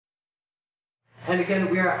And again,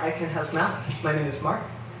 we are I Can Has Math. My name is Mark.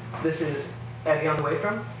 This is Eddie on the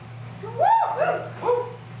wavedrum.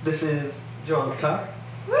 This is Joe on the guitar.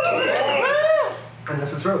 And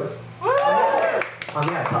this is Rose on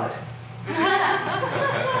the iPod.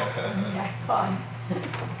 iPod.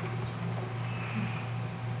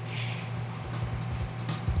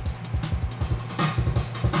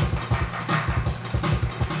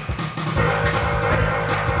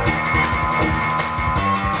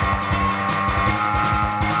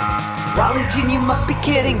 Rayleigh-Jeans, you must be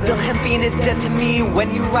kidding. Wilhelm Wien is dead to me.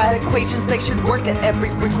 When you write equations, they should work at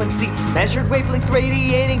every frequency. Measured wavelength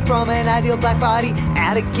radiating from an ideal black body.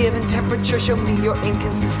 At a given temperature, show me your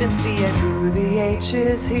inconsistency. And who the H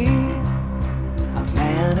is he? A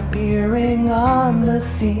man appearing on the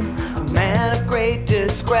scene. A man of great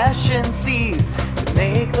discretion sees to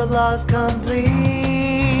make the laws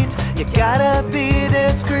complete. You gotta be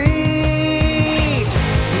discreet.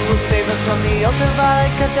 Will save us from the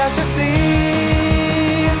ultraviolet catastrophe.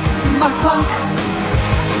 Max Planck,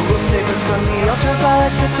 who will save us from the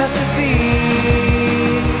ultraviolet catastrophe?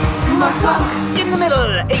 Max Planck. In the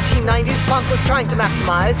middle 1890s, Planck was trying to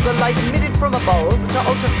maximize the light emitted from a bulb to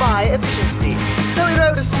ultrafy efficiency. So he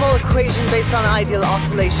wrote a small equation based on ideal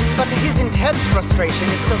oscillation, but to his intense frustration,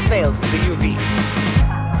 it still failed for the UV.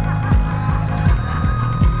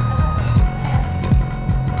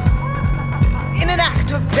 In an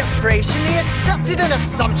act of desperation, he accepted an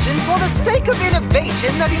assumption for the sake of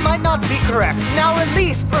innovation that he might not be correct. Now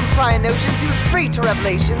released from prior notions, he was free to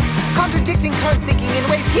revelations, contradicting current thinking in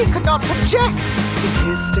ways he could not project.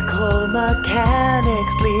 Statistical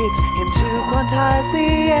mechanics leads him to quantize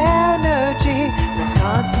the energy, that's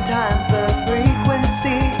constant times the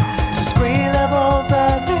frequency, discrete levels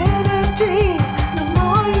of energy. The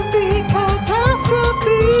more you be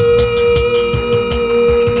catastrophe.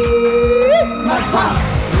 Max Planck,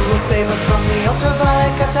 who will save us from the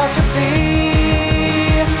ultraviolet catastrophe?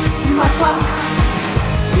 Max Planck,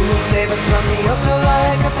 who will save us from the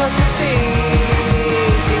ultraviolet catastrophe?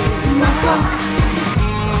 Max Planck.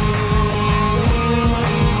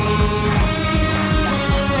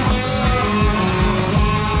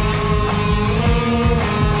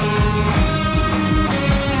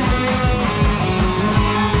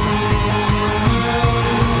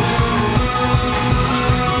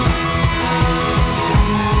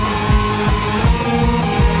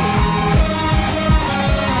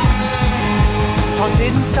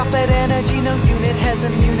 Didn't stop at energy, no unit has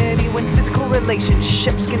immunity. When physical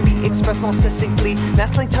relationships can be expressed more succinctly,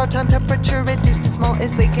 mass length, hard time, temperature reduced as small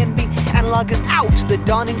as they can be. Analog is out, the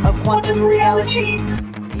dawning of quantum reality.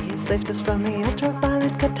 He has saved us from the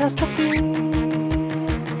ultraviolet catastrophe.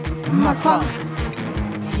 Max Planck.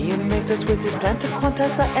 He amazed us with his plan to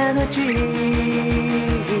quantize the energy.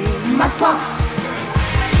 Max Planck.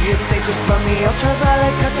 He has saved us from the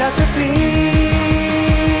ultraviolet catastrophe.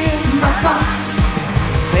 Max Planck.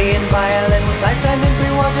 Playing violin with Einstein in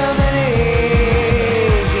pre-war Germany.